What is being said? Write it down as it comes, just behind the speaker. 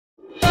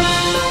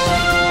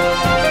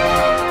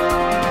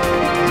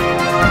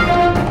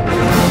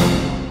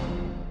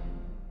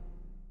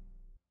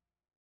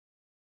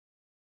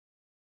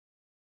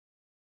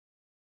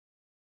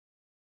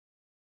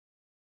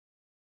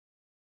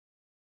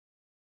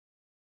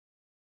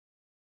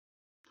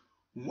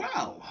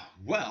Well,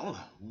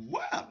 well,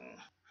 well.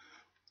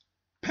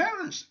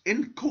 Parents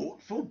in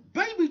court for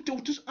baby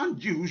daughter's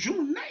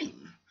unusual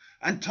name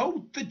and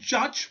told the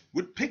judge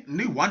would pick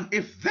new one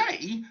if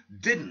they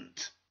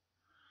didn't.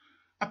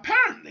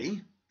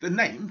 Apparently, the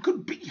name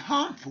could be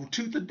harmful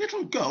to the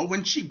little girl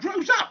when she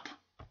grows up.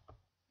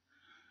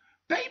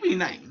 Baby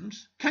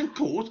names can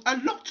cause a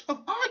lot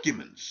of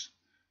arguments.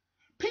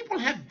 People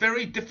have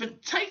very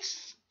different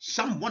tastes.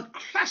 Some want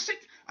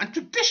classic and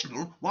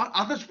traditional, while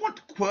others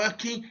want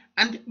quirky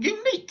and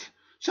unique.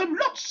 So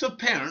lots of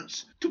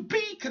parents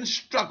can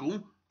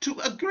struggle to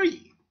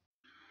agree.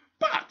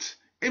 But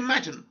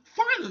imagine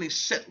finally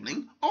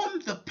settling on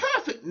the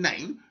perfect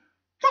name,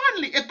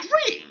 finally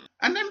agreeing,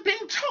 and then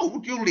being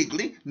told you're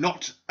legally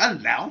not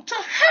allowed to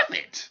have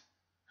it.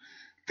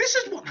 This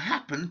is what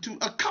happened to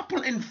a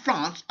couple in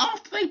France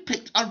after they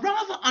picked a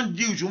rather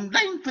unusual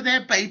name for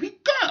their baby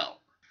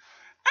girl.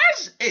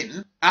 As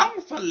in L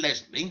for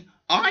Leslie,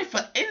 I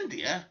for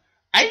India,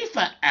 A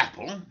for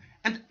Apple,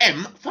 and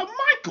M for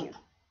Michael.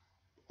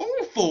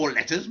 All four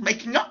letters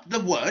making up the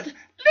word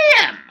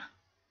Liam.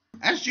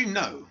 As you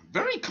know,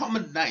 very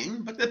common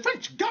name, but the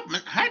French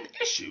government had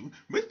issue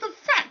with the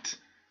fact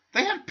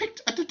they had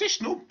picked a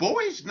traditional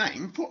boy's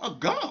name for a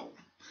girl.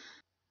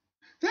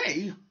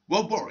 They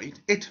were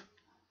worried it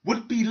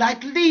would be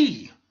like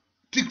Lee,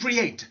 to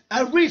create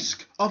a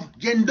risk of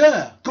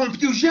gender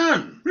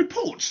confusion,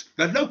 reports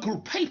the local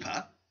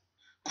paper.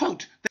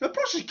 Quote, the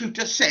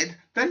prosecutor said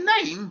the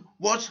name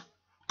was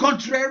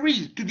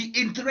contrary to the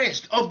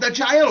interest of the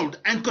child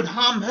and could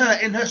harm her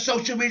in her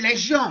social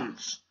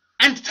relations,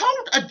 and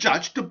told a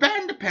judge to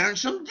ban the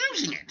parents from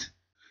using it.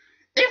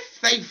 If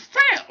they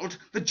failed,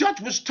 the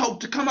judge was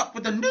told to come up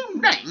with a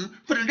new name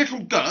for the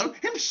little girl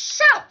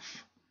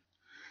himself.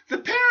 The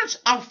parents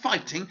are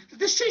fighting the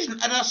decision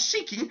and are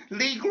seeking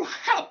legal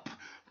help,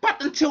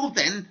 but until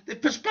then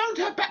they've postponed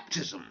her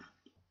baptism.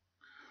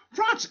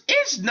 France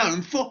is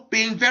known for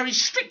being very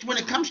strict when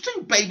it comes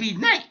to baby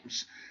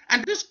names,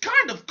 and this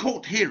kind of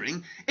court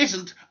hearing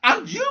isn't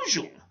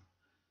unusual.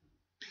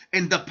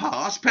 In the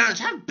past, parents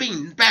have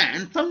been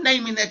banned from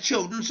naming their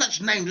children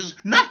such names as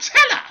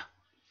Nutella,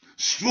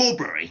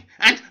 Strawberry,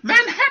 and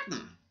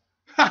Manhattan.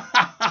 Ha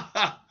ha ha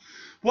ha!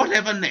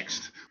 Whatever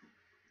next?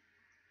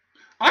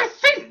 I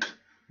think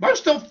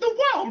most of the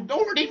world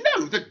already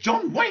know that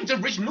John Wayne's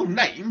original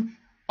name,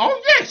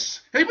 oh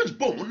yes, he was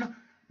born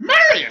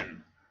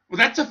Marion. Well,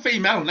 that's a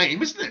female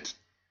name, isn't it?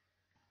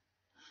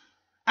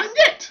 And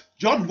yet,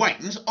 John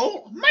Wayne's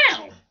all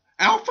male,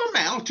 alpha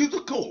male to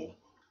the core.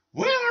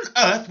 Where on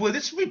earth will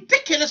this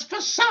ridiculous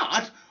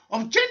facade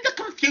of gender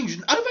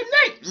confusion over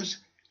names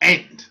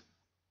end?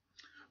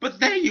 But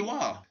there you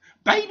are,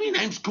 baby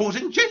names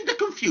causing gender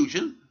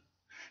confusion.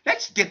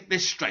 Let's get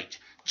this straight.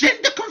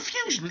 Gender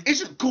confusion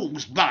isn't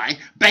caused by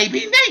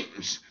baby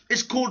names.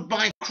 It's caused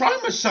by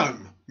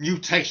chromosome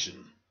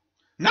mutation.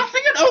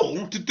 Nothing at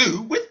all to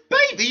do with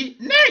baby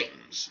names.